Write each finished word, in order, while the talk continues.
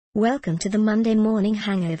Welcome to the Monday Morning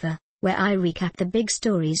Hangover, where I recap the big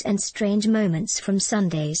stories and strange moments from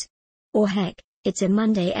Sundays. Or heck, it's a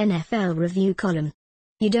Monday NFL review column.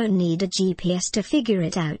 You don't need a GPS to figure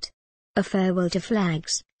it out. A farewell to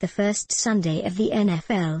flags. The first Sunday of the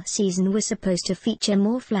NFL season was supposed to feature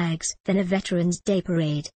more flags than a Veterans Day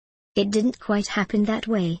parade. It didn't quite happen that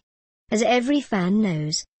way. As every fan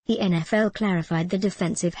knows, the NFL clarified the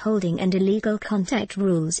defensive holding and illegal contact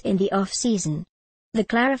rules in the off-season. The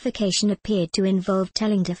clarification appeared to involve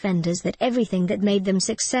telling defenders that everything that made them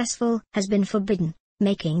successful has been forbidden,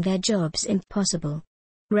 making their jobs impossible.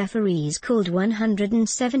 Referees called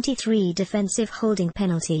 173 defensive holding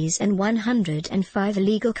penalties and 105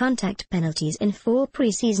 illegal contact penalties in 4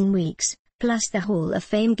 preseason weeks, plus the Hall of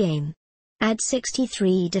Fame game. Add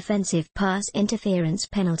 63 defensive pass interference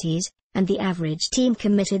penalties, and the average team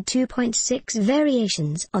committed 2.6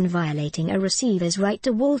 variations on violating a receiver's right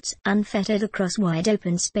to waltz unfettered across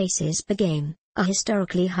wide-open spaces per game, a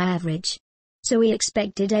historically high average. So we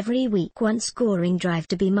expected every week one scoring drive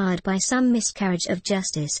to be marred by some miscarriage of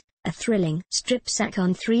justice, a thrilling strip sack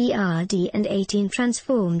on 3rd and 18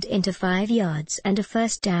 transformed into 5 yards and a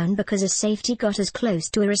first down because a safety got as close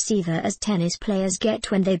to a receiver as tennis players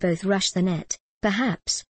get when they both rush the net,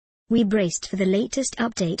 perhaps. We braced for the latest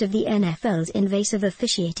update of the NFL's invasive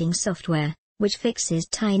officiating software, which fixes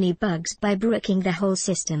tiny bugs by bricking the whole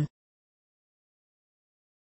system.